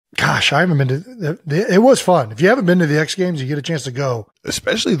Gosh, I haven't been to it was fun. If you haven't been to the X Games, you get a chance to go.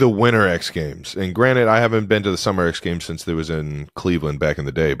 Especially the Winter X Games. And granted, I haven't been to the Summer X Games since it was in Cleveland back in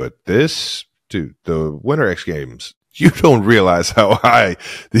the day, but this, dude, the Winter X Games, you don't realize how high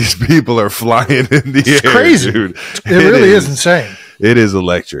these people are flying in the air, crazy. Dude. It really is insane. It is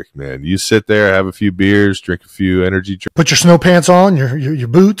electric, man. You sit there, have a few beers, drink a few energy drinks. Put your snow pants on, your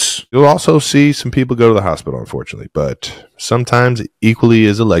boots. You'll also see some people go to the hospital, unfortunately, but sometimes equally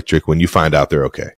as electric when you find out they're okay.